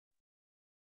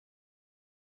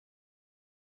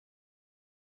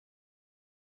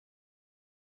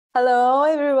Hello,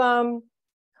 everyone.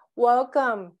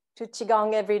 Welcome to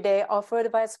Qigong Everyday, offered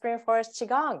by Spring Forest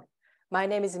Qigong. My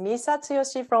name is Misa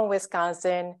Tsuyoshi from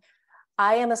Wisconsin.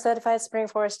 I am a certified Spring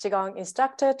Forest Qigong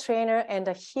instructor, trainer, and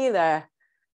a healer.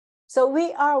 So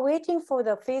we are waiting for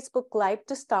the Facebook Live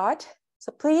to start.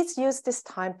 So please use this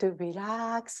time to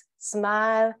relax,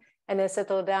 smile, and then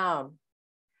settle down.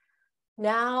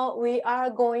 Now we are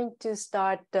going to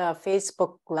start the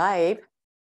Facebook Live.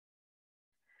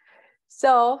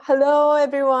 So, hello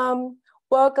everyone.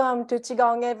 Welcome to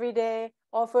Qigong Everyday,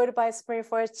 offered by Spring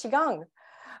Forest Qigong.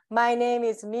 My name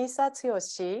is Misa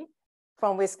Tsuyoshi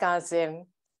from Wisconsin,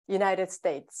 United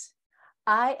States.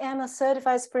 I am a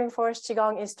certified Spring Forest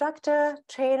Qigong instructor,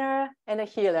 trainer, and a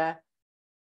healer.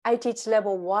 I teach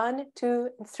level 1, 2,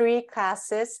 and 3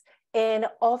 classes and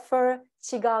offer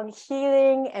Qigong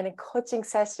healing and coaching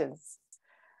sessions.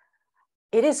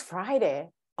 It is Friday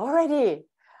already.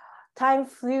 Time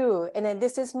flew, and then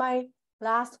this is my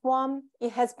last one.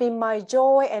 It has been my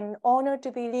joy and honor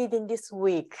to be leading this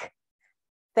week.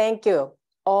 Thank you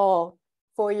all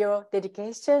for your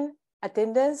dedication,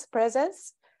 attendance,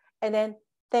 presence, and then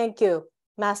thank you,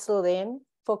 Master Lin,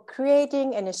 for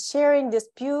creating and sharing this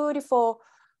beautiful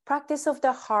practice of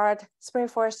the heart, Spring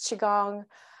Forest Qigong.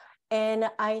 And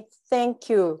I thank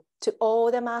you to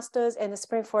all the masters and the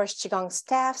Spring Forest Qigong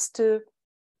staffs to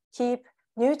keep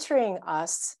nurturing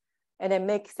us and then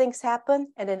make things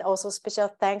happen. And then also special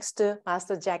thanks to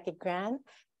Master Jackie Grant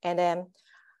and then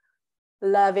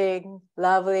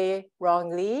lovely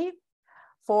Ron Lee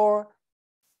for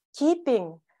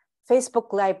keeping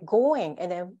Facebook Live going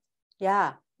and then,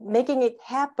 making it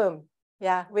happen.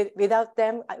 Without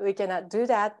them, we cannot do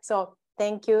that. So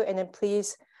thank you. And then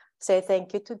please say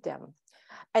thank you to them.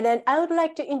 And then I would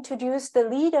like to introduce the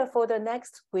leader for the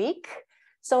next week.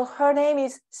 So her name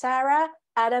is Sarah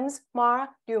Adams Mar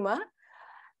Yuma.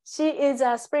 She is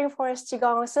a Spring Forest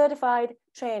Qigong certified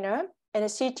trainer,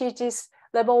 and she teaches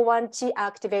level 1 Qi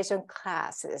activation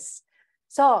classes.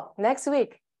 So next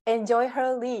week, enjoy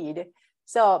her lead.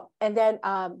 So, and then,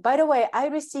 by the way, I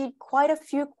received quite a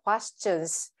few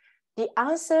questions. The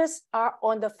answers are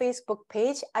on the Facebook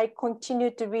page. I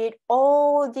continue to read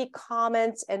all the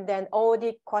comments and then all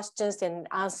the questions and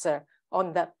answer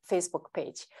on the Facebook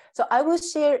page. So I will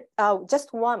share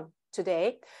just one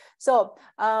today. So,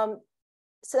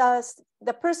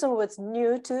 the person was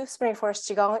new to Spring Forest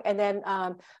Qigong and then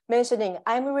mentioning,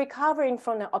 I'm recovering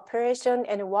from an operation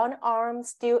and one arm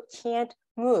still can't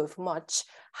move much.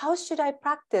 How should I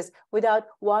practice without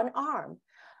one arm?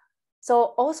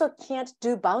 So also can't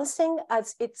do bouncing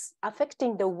as it's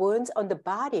affecting the wounds on the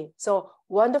body. So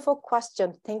wonderful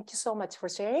question. Thank you so much for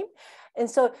sharing. And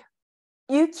so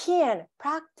you can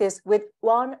practice with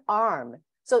one arm.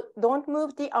 So don't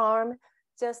move the arm,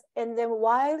 and then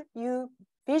while you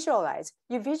visualize,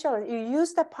 you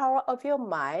use the power of your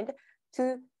mind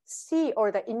to see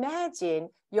or to imagine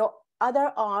your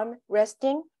other arm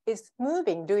resting is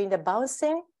moving, doing the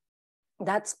bouncing.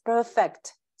 That's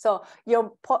perfect. So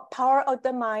your power of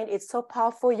the mind is so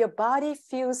powerful, your body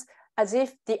feels as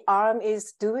if the arm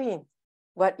is doing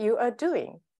what you are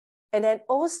doing. And then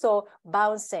also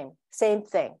bouncing, same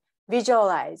thing.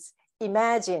 Visualize,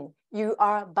 imagine you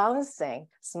are bouncing,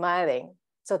 smiling.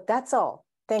 So that's all.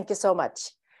 Thank you so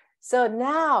much. So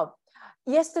now,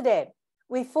 yesterday,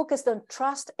 we focused on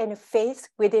trust and faith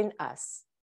within us.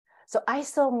 So I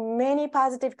saw many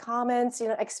positive comments,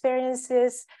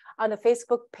 experiences on the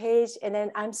Facebook page, and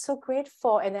then I'm so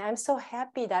grateful and I'm so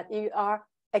happy that you are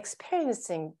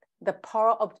experiencing the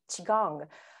power of Qigong.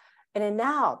 And then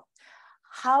now,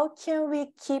 how can we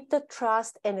keep the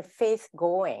trust and faith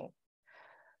going?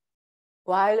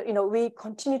 While we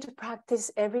continue to practice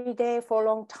every day for a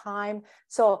long time,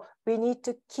 so we need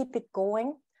to keep it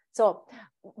going. So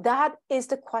that is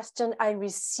the question I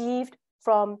received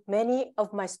from many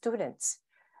of my students.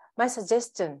 My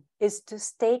suggestion is to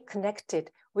stay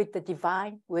connected with the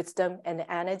divine wisdom and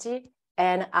energy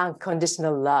and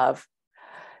unconditional love.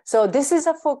 So this is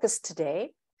a focus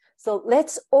today. So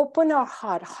let's open our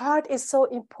heart. Heart is so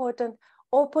important.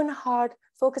 Open heart,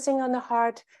 focusing on the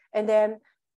heart, and then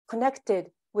connected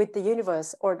with the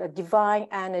universe or the divine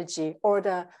energy or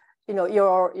the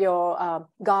your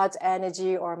God's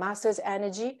energy or master's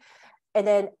energy, and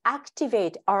then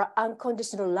activate our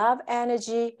unconditional love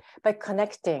energy by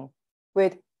connecting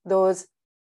with those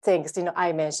things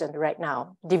I mentioned right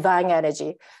now, divine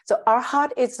energy. So our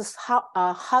heart is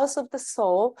a house of the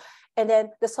soul, and then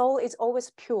the soul is always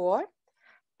pure.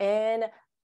 And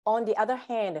on the other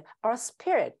hand, our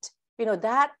spirit,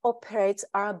 that operates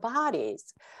our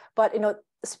bodies. But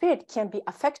spirit can be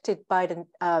affected by the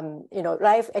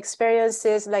life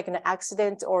experiences like an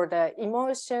accident or the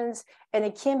emotions, and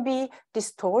it can be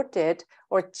distorted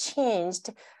or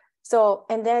changed. So,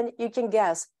 and then you can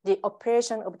guess the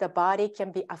operation of the body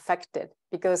can be affected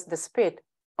because the spirit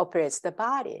operates the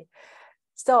body.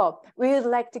 So we would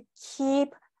like to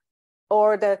keep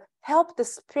or help the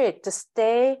spirit to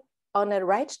stay on the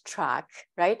right track,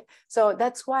 right? So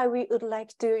that's why we would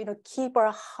like to keep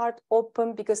our heart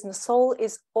open, because the soul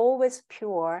is always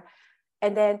pure,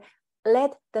 and then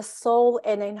let the soul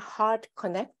and then heart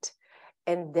connect,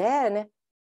 and then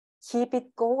keep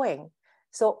it going.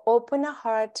 So open the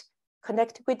heart,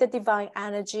 connect with the divine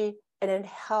energy, and then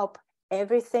help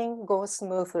everything go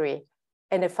smoothly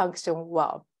and function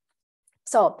well.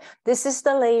 So this is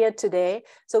the layer today.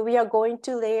 So we are going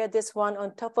to layer this one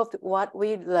on top of what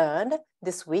we learned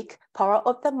this week: power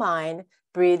of the mind,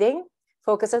 breathing,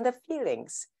 focus on the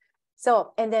feelings.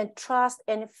 So, and then trust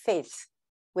and faith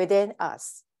within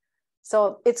us.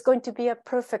 So it's going to be a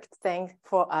perfect thing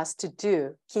for us to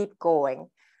do, keep going.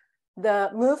 The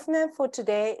movement for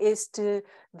today is to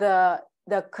the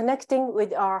connecting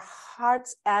with our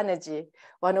heart's energy.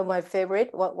 One of my favorite,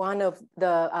 one of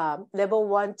the level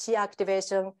 1 Qi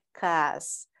activation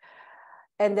class.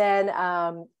 And then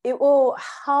it will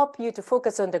help you to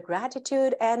focus on the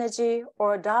gratitude energy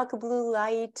or dark blue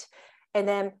light. And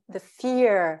then the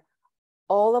fear,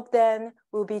 all of them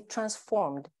will be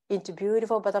transformed into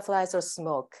beautiful butterflies or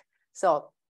smoke.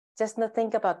 So just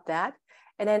think about that.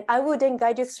 And then I will then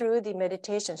guide you through the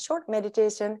meditation, short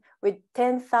meditation with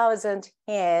 10,000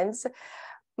 hands,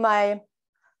 my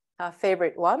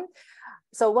favorite one.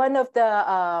 So one of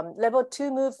the level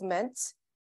 2 movements.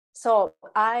 So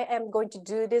I am going to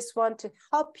do this one to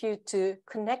help you to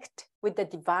connect with the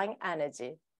divine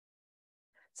energy.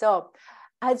 So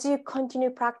as you continue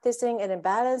practicing and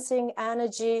balancing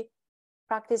energy,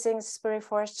 practicing Spirit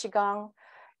Force Qigong,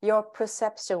 your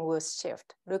perception will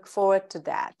shift. Look forward to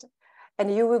that.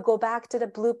 And you will go back to the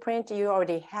blueprint you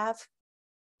already have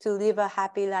to live a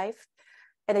happy life.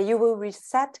 And you will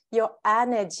reset your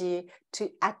energy to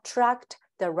attract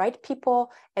the right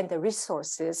people and the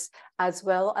resources, as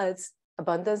well as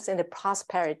abundance and the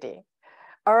prosperity.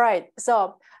 All right,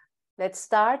 so let's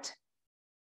start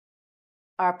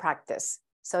our practice.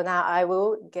 So now I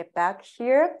will get back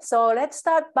here. So let's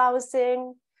start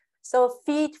bouncing. So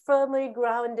feet firmly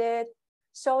grounded,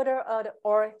 shoulder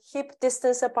or hip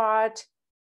distance apart.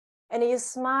 And you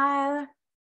smile,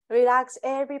 relax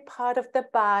every part of the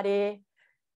body.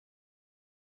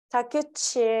 Tuck your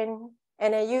chin,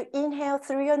 and then you inhale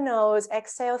through your nose,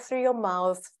 exhale through your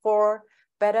mouth for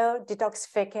better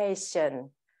detoxification.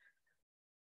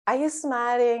 Are you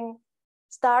smiling?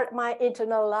 Start my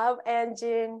internal love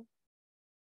engine.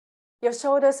 Your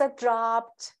shoulders are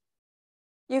dropped.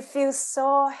 You feel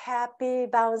so happy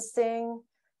bouncing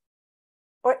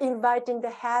or inviting the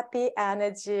happy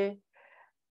energy.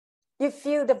 You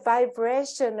feel the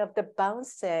vibration of the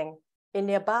bouncing in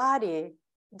your body,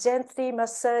 gently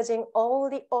massaging all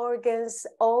the organs,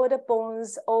 all the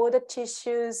bones, all the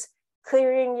tissues,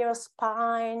 clearing your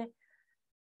spine.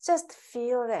 Just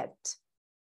feel it.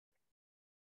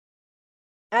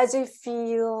 As you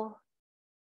feel,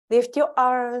 lift your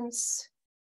arms.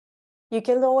 You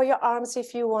can lower your arms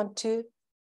if you want to.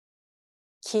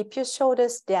 Keep your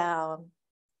shoulders down.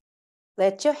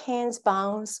 Let your hands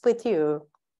bounce with you.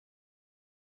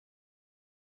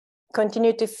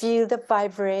 Continue to feel the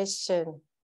vibration.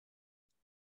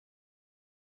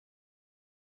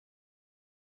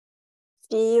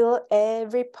 Feel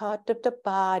every part of the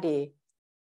body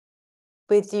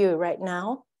with you right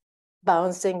now,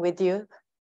 bouncing with you.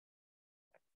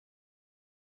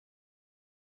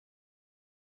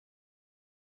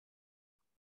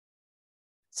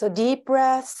 So deep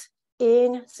breath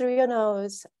in through your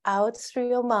nose, out through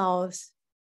your mouth.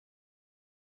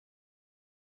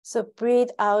 So breathe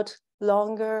out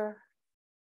longer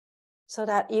so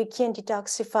that you can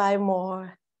detoxify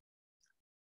more.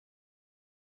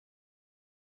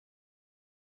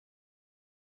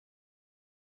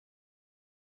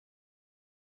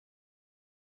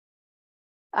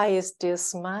 Are you still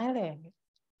smiling?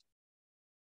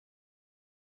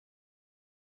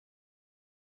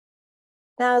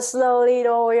 Now slowly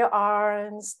lower your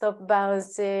arms, stop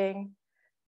bouncing,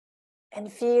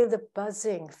 and feel the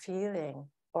buzzing feeling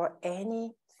or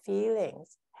any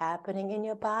feelings happening in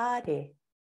your body.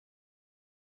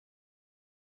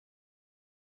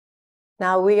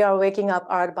 Now we are waking up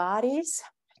our bodies,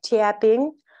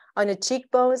 tapping on the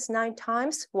cheekbones 9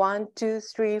 times. 1, 2,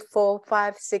 3, 4,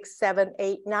 5, 6, 7,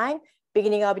 8, 9.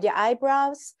 Beginning of the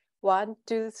eyebrows. 1,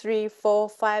 2, 3, 4,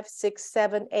 5, 6,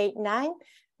 7, 8, 9.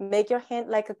 Make your hand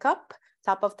like a cup,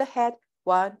 top of the head.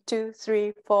 1, 2,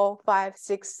 3, 4, 5,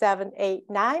 6, 7, 8,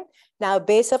 9. Now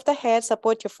base of the head,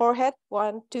 support your forehead.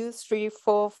 1, 2, 3,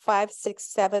 4, 5, 6,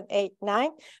 7, 8, 9.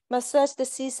 Massage the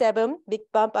C7, big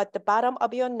bump at the bottom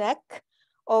of your neck,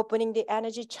 opening the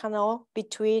energy channel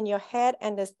between your head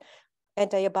and the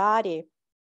entire body.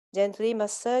 Gently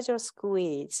massage or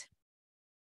squeeze.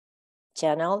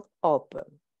 Channel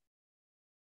open.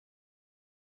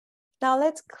 Now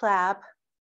let's clap.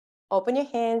 Open your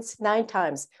hands 9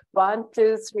 times. 1,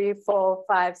 2, 3, 4,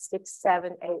 5, 6,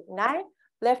 7, 8, 9.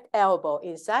 Left elbow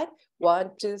inside.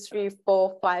 1, 2, 3,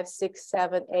 4, 5, 6,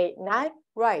 7, 8, 9.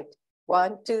 Right.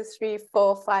 1, 2, 3,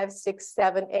 4, 5, 6,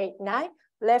 7, 8, 9.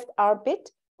 Left armpit.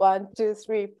 1, 2,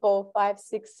 3, 4, 5,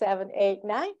 6, 7, 8,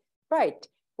 9. Right.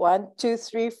 1, 2,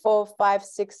 3, 4, 5,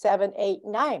 6, 7, 8,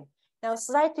 9. Now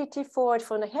slightly tip forward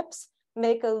from the hips.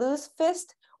 Make a loose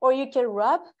fist, or you can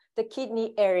rub the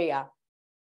kidney area.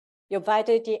 Your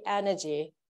vitality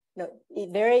energy,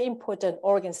 very important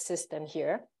organ system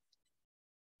here.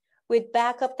 With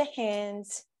back of the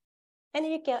hands, and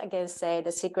you can again say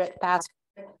the secret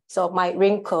password. So my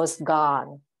wrinkles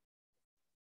gone.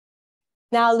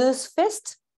 Now loose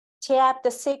fist, tap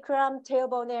the sacrum,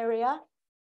 tailbone area,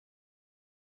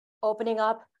 opening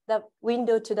up the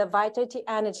window to the vitality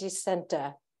energy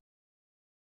center.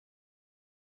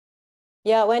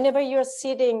 Yeah, whenever you're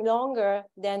sitting longer,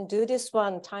 then do this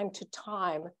one time to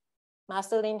time.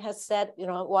 Master Lin has said,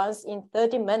 once in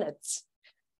 30 minutes.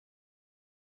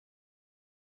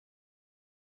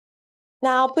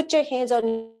 Now put your hands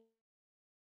on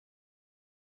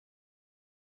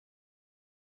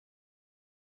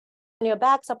your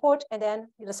back, support, and then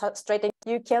straighten.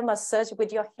 You can massage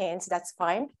with your hands, that's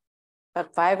fine.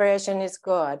 But vibration is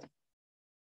good.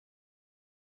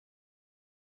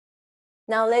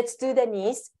 Now let's do the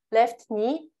knees. Left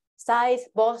knee, sides,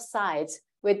 both sides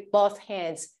with both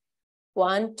hands.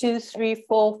 1, 2, 3,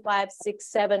 4, 5, 6,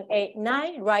 7, 8,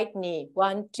 9. Right knee.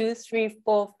 1, 2, 3,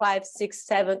 4, 5, 6,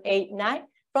 7, 8, 9.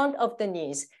 Front of the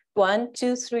knees. 1,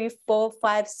 2, 3, 4,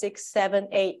 5, 6, 7,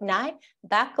 8, 9.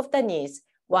 Back of the knees.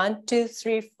 1, 2,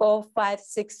 3, 4, 5,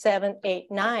 6, 7,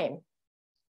 8, 9.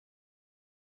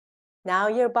 Now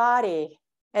your body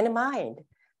and mind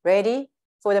ready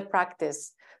for the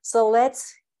practice. So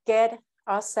let's get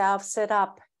ourselves set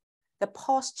up, the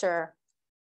posture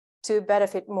to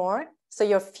benefit more. So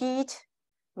your feet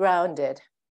grounded.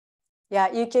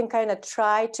 Yeah, you can kind of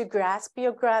try to grasp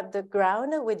the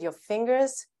ground with your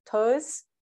fingers, toes.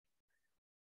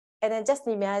 And then just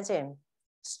imagine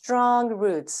strong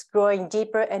roots growing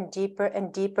deeper and deeper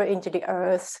and deeper into the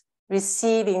earth,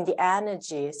 receiving the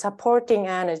energy, supporting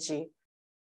energy.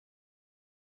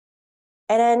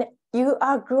 And then you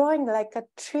are growing like a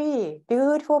tree,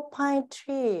 beautiful pine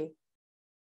tree.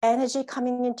 Energy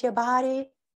coming into your body.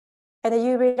 And then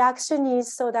you relax your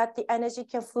knees so that the energy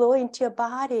can flow into your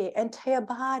body, entire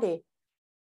body.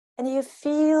 And you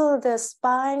feel the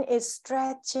spine is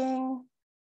stretching,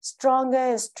 stronger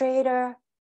and straighter.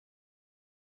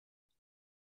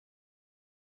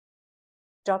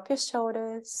 Drop your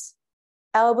shoulders,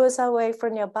 elbows away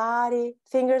from your body,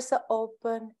 fingers are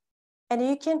open. And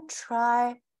you can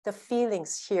try the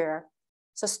feelings here.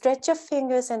 So stretch your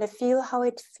fingers and feel how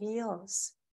it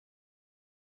feels.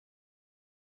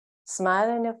 Smile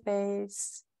on your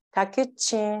face, tuck your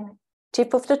chin,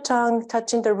 tip of the tongue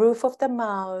touching the roof of the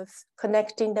mouth,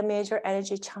 connecting the major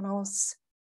energy channels.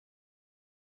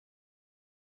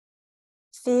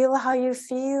 Feel how you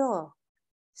feel,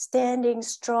 standing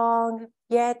strong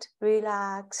yet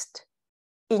relaxed,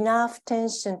 enough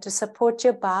tension to support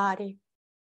your body.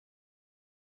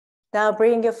 Now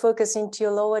bring your focus into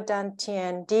your lower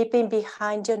dantian, deep in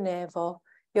behind your navel,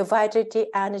 your vitality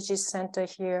energy center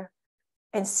here.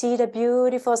 And see the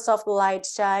beautiful soft light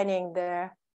shining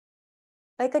there,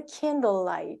 like a candle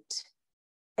light.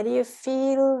 And you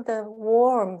feel the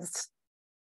warmth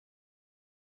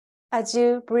as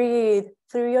you breathe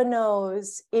through your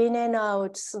nose, in and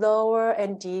out, slower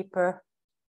and deeper.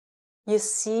 You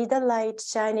see the light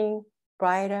shining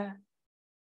brighter,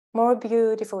 more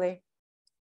beautifully.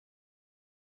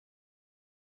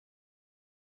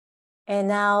 And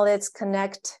now let's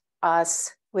connect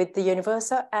us with the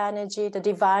universal energy, the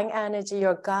divine energy,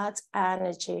 your God's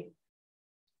energy.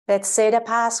 Let's say the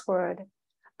password.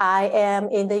 I am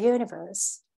in the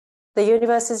universe. The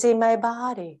universe is in my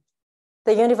body.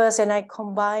 The universe and I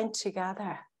combine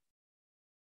together.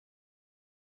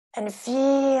 And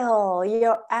feel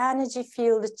your energy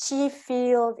field, the chi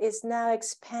field is now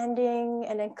expanding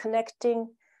and then connecting,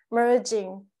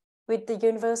 merging with the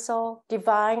universal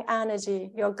divine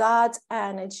energy, your God's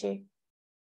energy.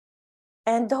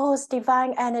 And those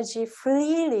divine energy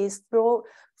freely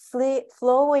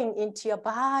flowing into your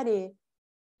body,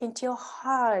 into your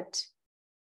heart,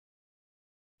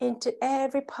 into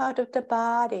every part of the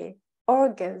body,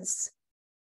 organs.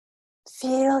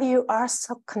 Feel you are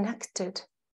so connected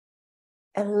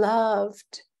and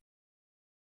loved,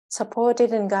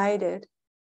 supported and guided.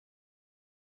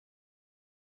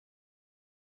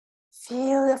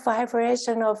 Feel the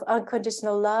vibration of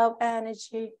unconditional love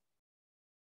energy,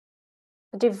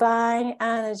 divine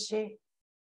energy.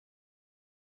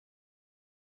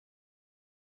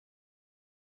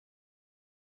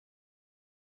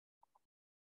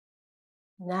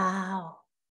 Now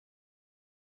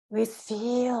we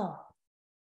feel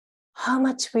how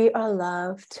much we are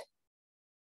loved.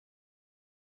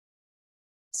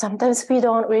 Sometimes we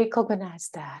don't recognize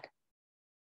that,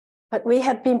 but we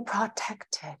have been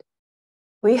protected.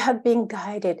 We have been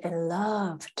guided and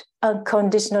loved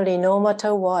unconditionally, no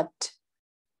matter what.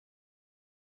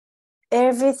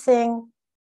 Everything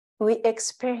we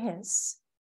experience,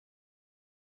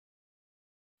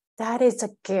 that is a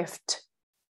gift.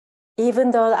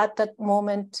 Even though at that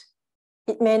moment,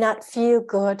 it may not feel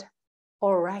good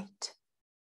or right,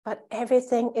 but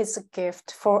everything is a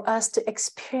gift for us to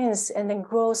experience and then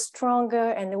grow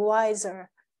stronger and wiser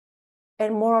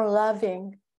and more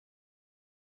loving.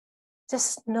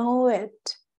 Just know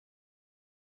it.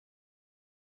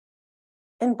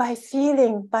 And by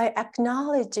feeling, by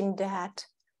acknowledging that,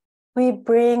 we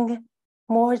bring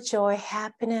more joy,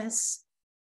 happiness,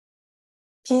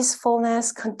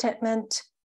 peacefulness, contentment.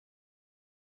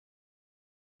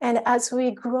 And as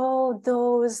we grow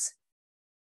those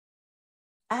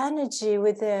energy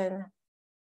within,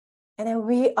 and then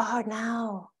we are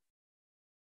now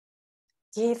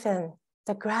given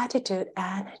the gratitude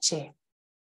energy.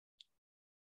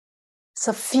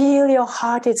 So feel your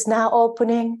heart is now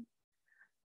opening,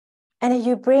 and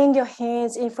you bring your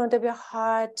hands in front of your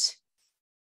heart,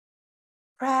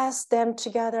 press them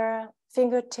together,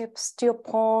 fingertips to your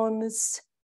palms,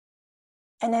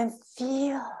 and then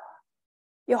feel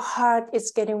your heart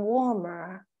is getting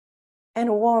warmer and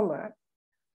warmer.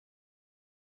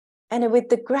 And with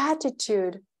the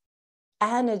gratitude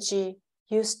energy,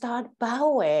 you start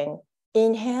bowing,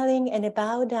 inhaling and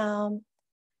bow down.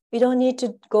 You don't need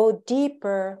to go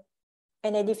deeper.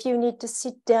 And then if you need to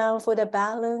sit down for the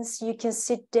balance, you can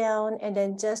sit down and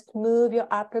then just move your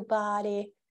upper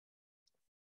body.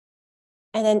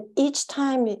 And then each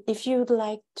time, if you'd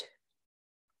like to,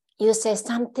 you say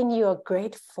something you are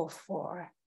grateful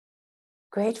for.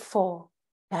 Grateful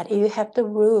that you have the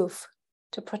roof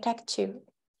to protect you.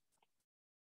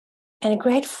 And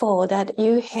grateful that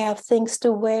you have things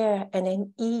to wear and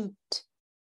then eat.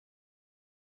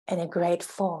 And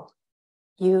grateful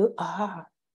you are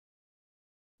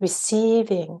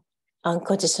receiving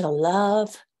unconditional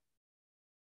love,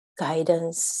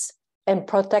 guidance, and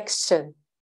protection.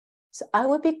 So I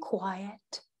will be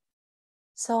quiet.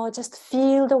 So just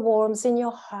feel the warmth in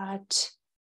your heart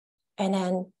and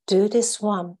then do this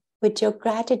one with your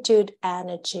gratitude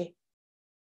energy.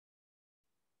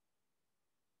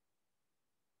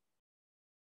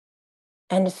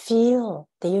 And feel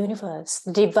the universe,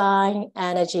 the divine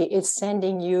energy is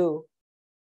sending you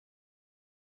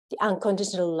the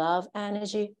unconditional love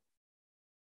energy,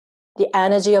 the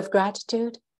energy of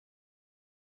gratitude,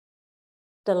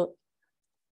 the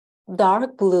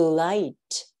dark blue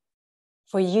light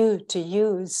for you to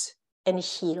use and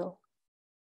heal.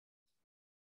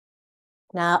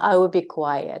 Now I will be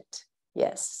quiet.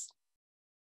 Yes.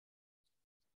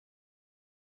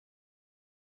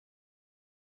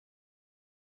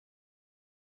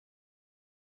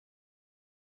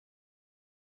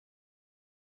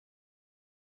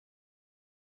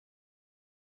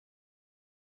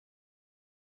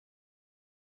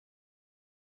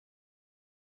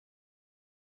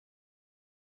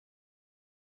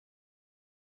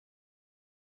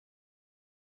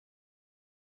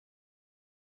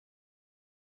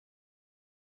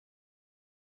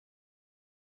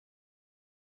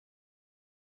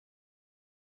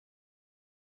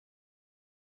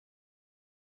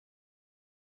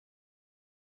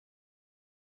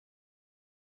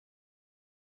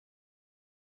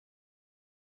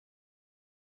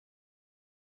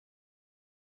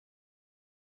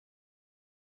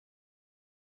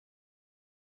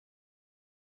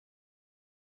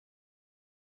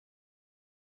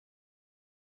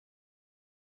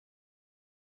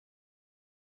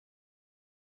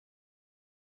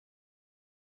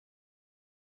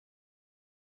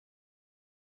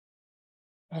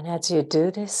 And as you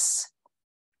do this,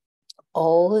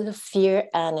 all the fear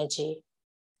energy,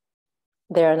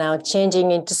 they are now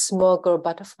changing into smoke or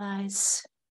butterflies.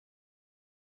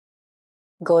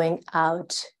 going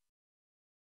out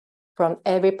from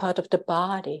every part of the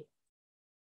body.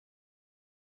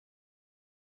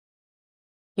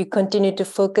 You continue to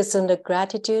focus on the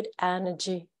gratitude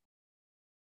energy,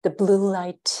 the blue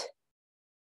light,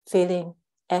 filling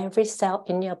every cell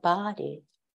in your body.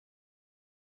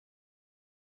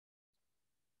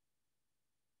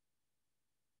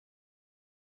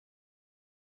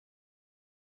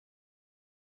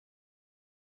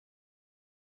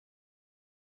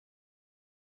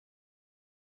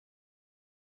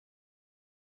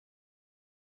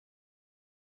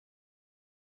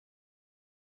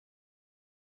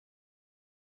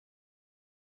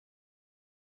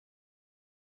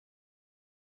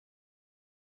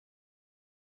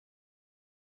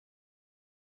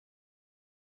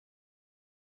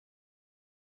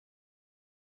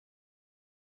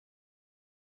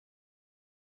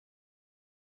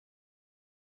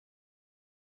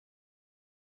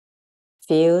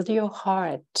 Feel your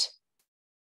heart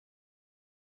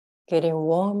getting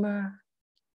warmer.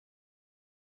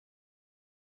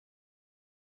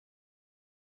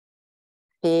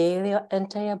 Feel your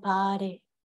entire body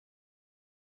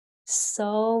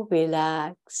so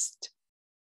relaxed,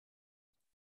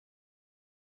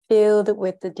 filled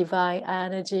with the divine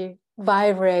energy,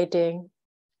 vibrating.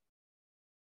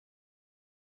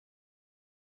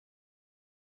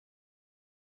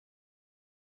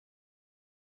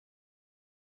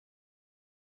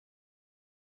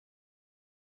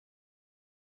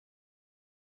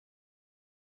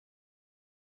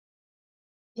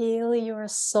 Feel your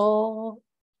soul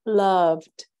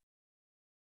loved,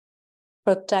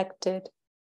 protected,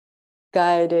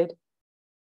 guided.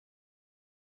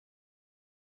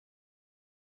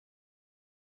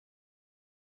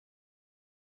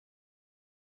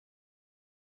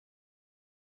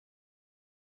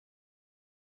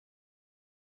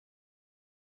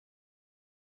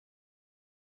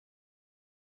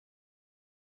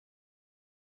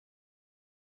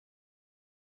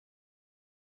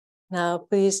 Now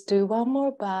please do one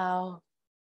more bow.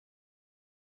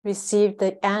 Receive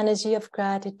the energy of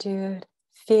gratitude.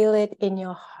 Feel it in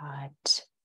your heart.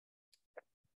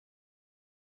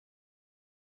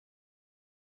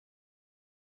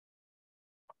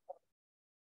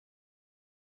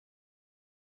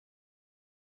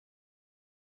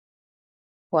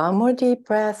 One more deep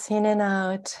breath in and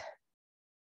out.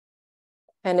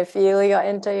 And feel your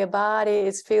entire body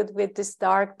is filled with this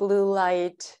dark blue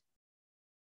light,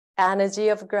 energy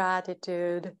of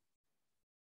gratitude.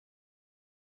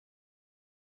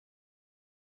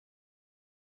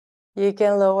 You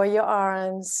can lower your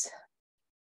arms.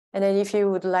 And then if you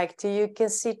would like to, you can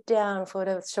sit down for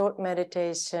the short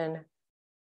meditation.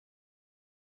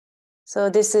 So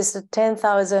this is the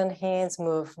 10,000 hands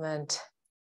movement.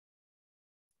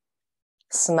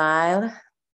 Smile.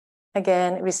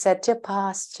 Again, reset your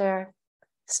posture.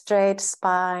 Straight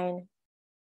spine.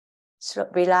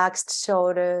 Relaxed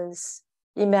shoulders.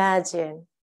 Imagine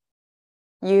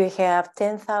you have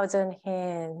 10,000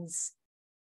 hands.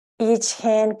 Each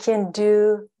hand can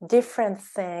do different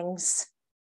things.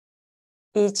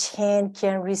 Each hand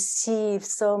can receive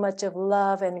so much of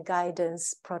love and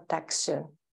guidance, protection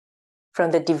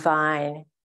from the divine.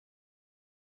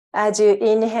 As you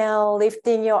inhale,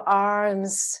 lifting your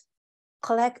arms,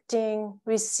 collecting,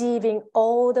 receiving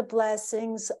all the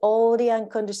blessings, all the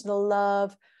unconditional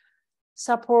love,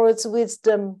 supports,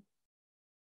 wisdom.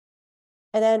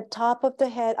 And then top of the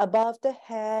head, above the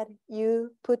head,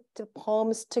 you put the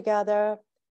palms together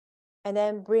and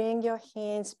then bring your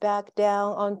hands back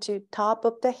down onto top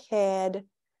of the head.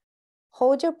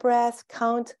 Hold your breath,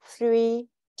 count 3,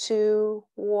 2,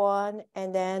 1,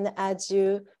 and then as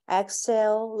you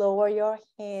exhale, lower your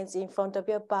hands in front of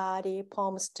your body,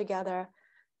 palms together.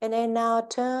 And then now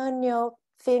turn your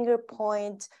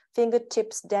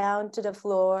fingertips down to the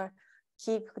floor.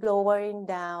 Keep lowering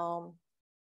down.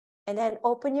 And then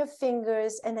open your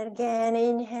fingers and then again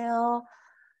inhale.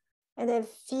 And then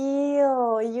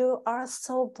feel you are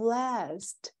so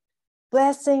blessed.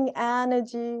 Blessing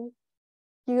energy.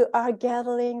 You are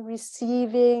gathering,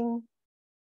 receiving.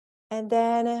 And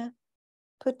then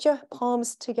put your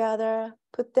palms together.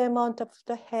 Put them on top of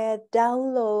the head.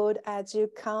 Download as you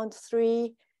count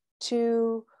 3,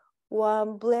 2,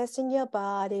 1. Blessing your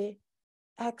body.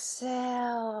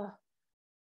 Exhale.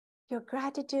 Your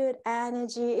gratitude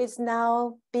energy is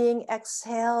now being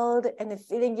exhaled and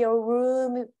filling your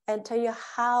room, enter your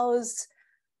house,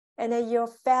 and then your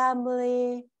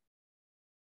family,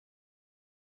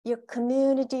 your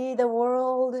community, the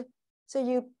world. So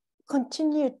you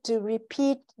continue to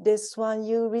repeat this one.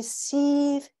 You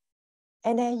receive,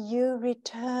 and then you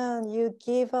return, you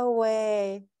give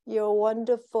away. your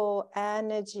wonderful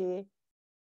energy.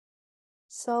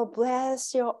 So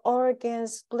bless your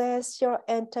organs, bless your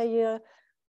entire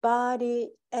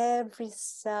body, every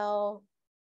cell.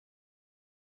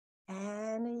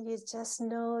 And you just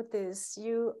notice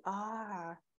you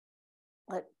are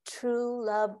a true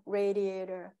love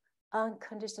radiator,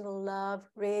 unconditional love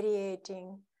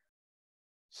radiating,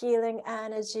 healing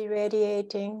energy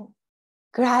radiating,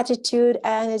 gratitude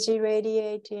energy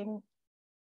radiating.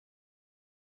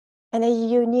 And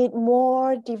you need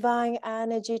more divine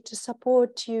energy to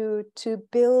support you, to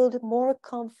build more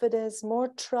confidence, more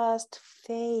trust,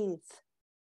 faith.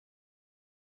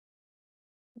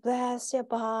 Bless your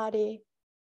body,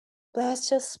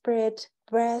 bless your spirit,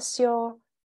 bless your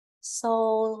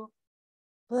soul,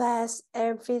 bless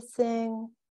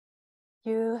everything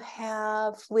you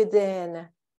have within.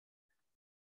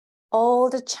 All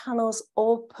the channels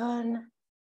open.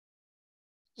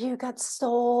 You got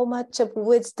so much of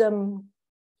wisdom,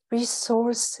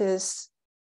 resources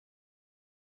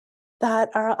that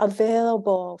are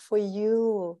available for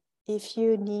you if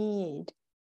you need.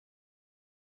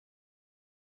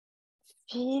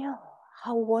 Feel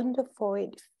how wonderful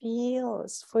it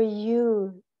feels for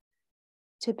you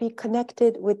to be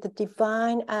connected with the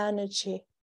divine energy.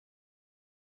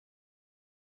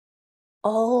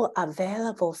 All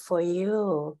available for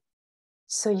you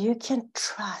so you can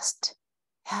trust,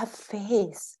 have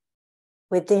faith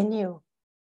within you.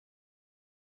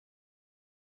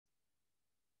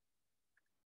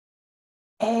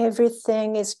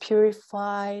 Everything is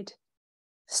purified,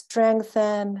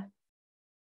 strengthened.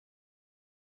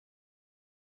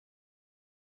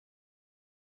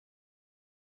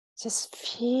 Just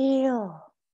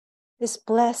feel this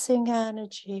blessing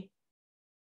energy.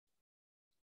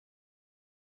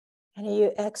 And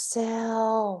you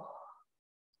exhale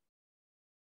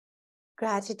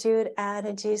gratitude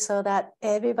energy so that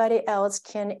everybody else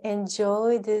can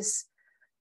enjoy this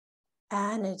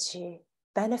energy,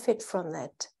 benefit from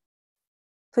it.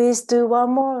 Please do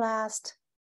one more last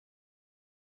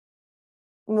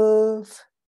move.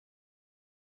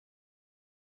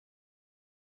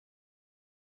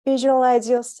 Visualize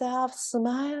yourself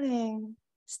smiling,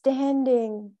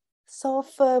 standing so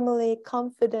firmly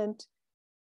confident,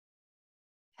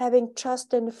 having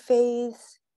trust and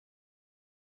faith,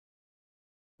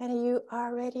 and you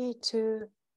are ready to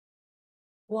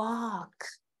walk.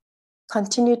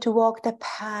 Continue to walk the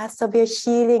path of your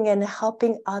healing and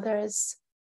helping others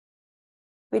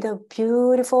with a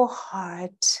beautiful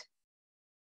heart.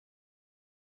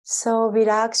 So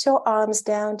relax your arms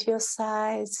down to your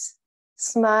sides.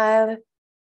 Smile.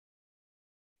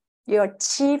 Your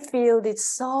chi field is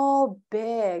so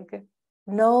big,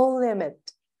 no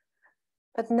limit.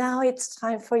 But now it's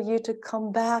time for you to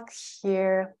come back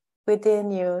here within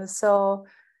you. So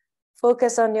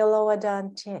focus on your lower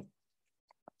dantian.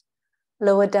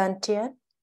 Lower dantian,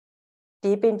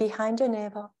 deep in behind your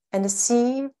navel. And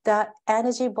see that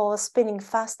energy ball spinning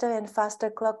faster and faster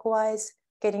clockwise,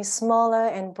 getting smaller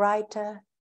and brighter.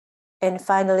 And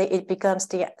finally, it becomes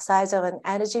the size of an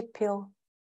energy pill.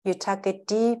 You tuck it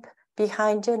deep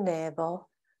behind your navel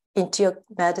into your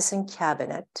medicine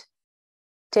cabinet.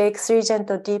 Take 3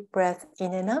 gentle deep breaths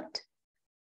in and out.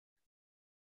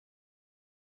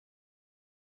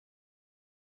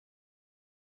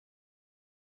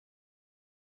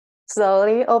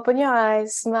 Slowly open your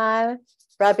eyes, smile,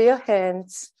 rub your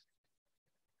hands.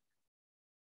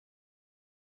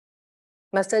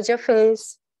 Massage your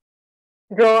face.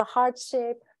 Draw a heart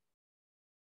shape.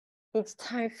 Each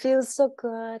time feels so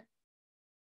good,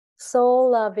 so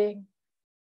loving.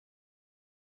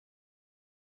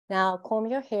 Now comb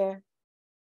your hair.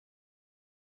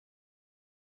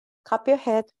 Cup your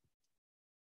head.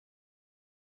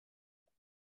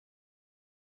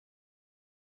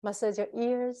 Massage your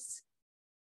ears.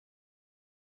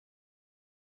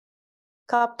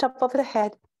 Cup top of the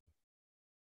head.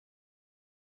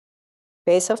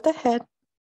 Base of the head.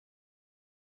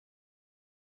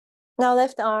 Now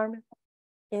left arm.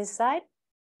 Inside,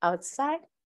 outside,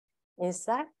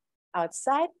 inside,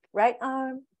 outside. Right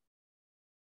arm.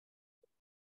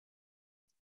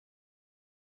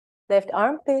 Left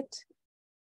armpit.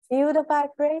 Feel the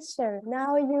vibration.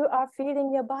 Now you are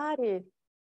feeling your body.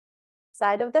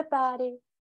 Side of the body.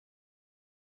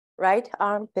 Right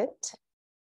armpit.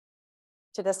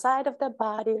 To the side of the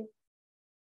body.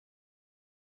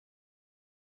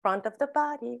 Front of the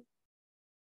body.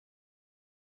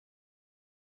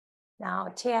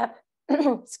 Now tap,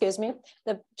 excuse me,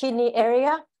 the kidney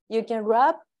area. You can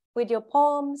rub with your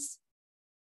palms,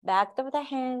 back of the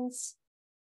hands.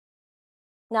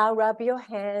 Now rub your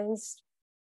hands,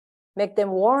 make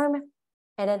them warm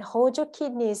And then hold your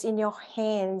kidneys in your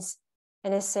hands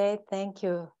and then say, thank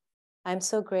you. I'm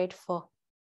so grateful.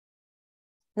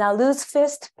 Now loose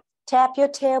fist, tap your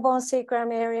tailbone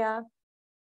sacrum area.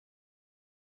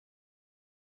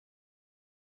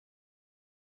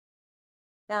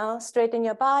 Now straighten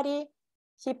your body,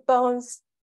 hip bones.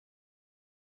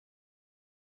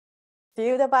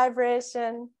 Feel the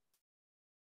vibration.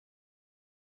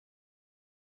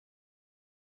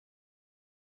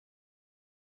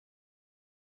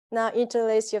 Now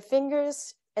interlace your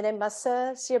fingers and then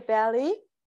massage your belly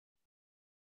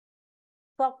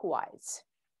clockwise.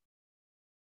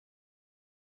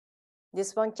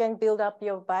 This one can build up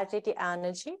your vitality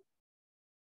energy,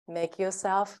 make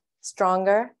yourself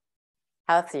stronger,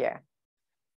 healthier.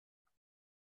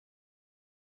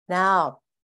 Now,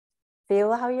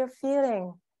 feel how you're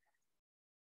feeling.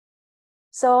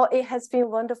 So it has been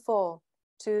wonderful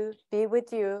to be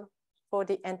with you for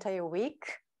the entire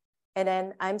week. And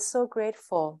then I'm so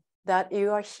grateful that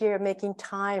you are here making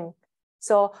time.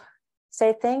 So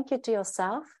say thank you to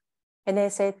yourself, and then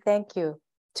say thank you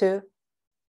to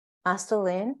Master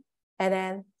Lin, and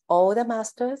then all the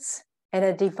masters and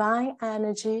the divine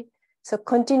energy. So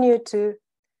continue to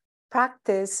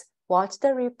practice, watch the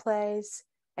replays,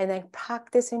 and then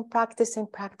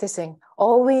practicing.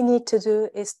 All we need to do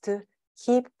is to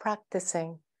keep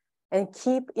practicing and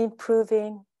keep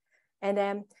improving. And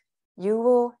then you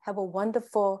will have a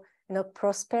wonderful,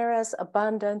 prosperous,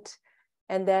 abundant,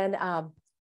 and then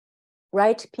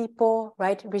right people,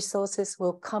 right resources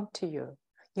will come to you.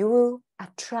 You will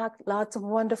attract lots of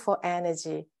wonderful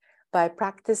energy by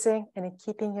practicing and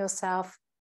keeping yourself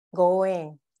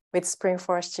going with Spring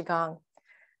Forest Qigong.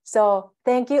 So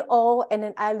thank you all. And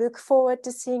then I look forward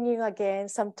to seeing you again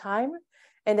sometime.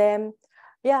 And then,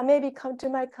 yeah, maybe come to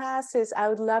my classes. I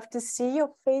would love to see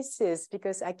your faces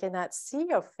because I cannot see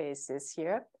your faces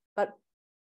here. But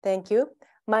thank you.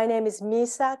 My name is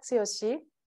Misa Tsuyoshi,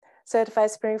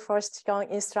 Certified Spring Forest Qigong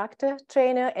Instructor,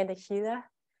 Trainer, and a Healer.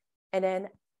 And then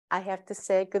I have to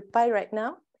say goodbye right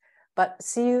now, but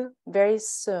see you very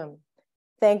soon.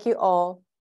 Thank you all.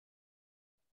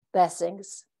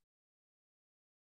 Blessings.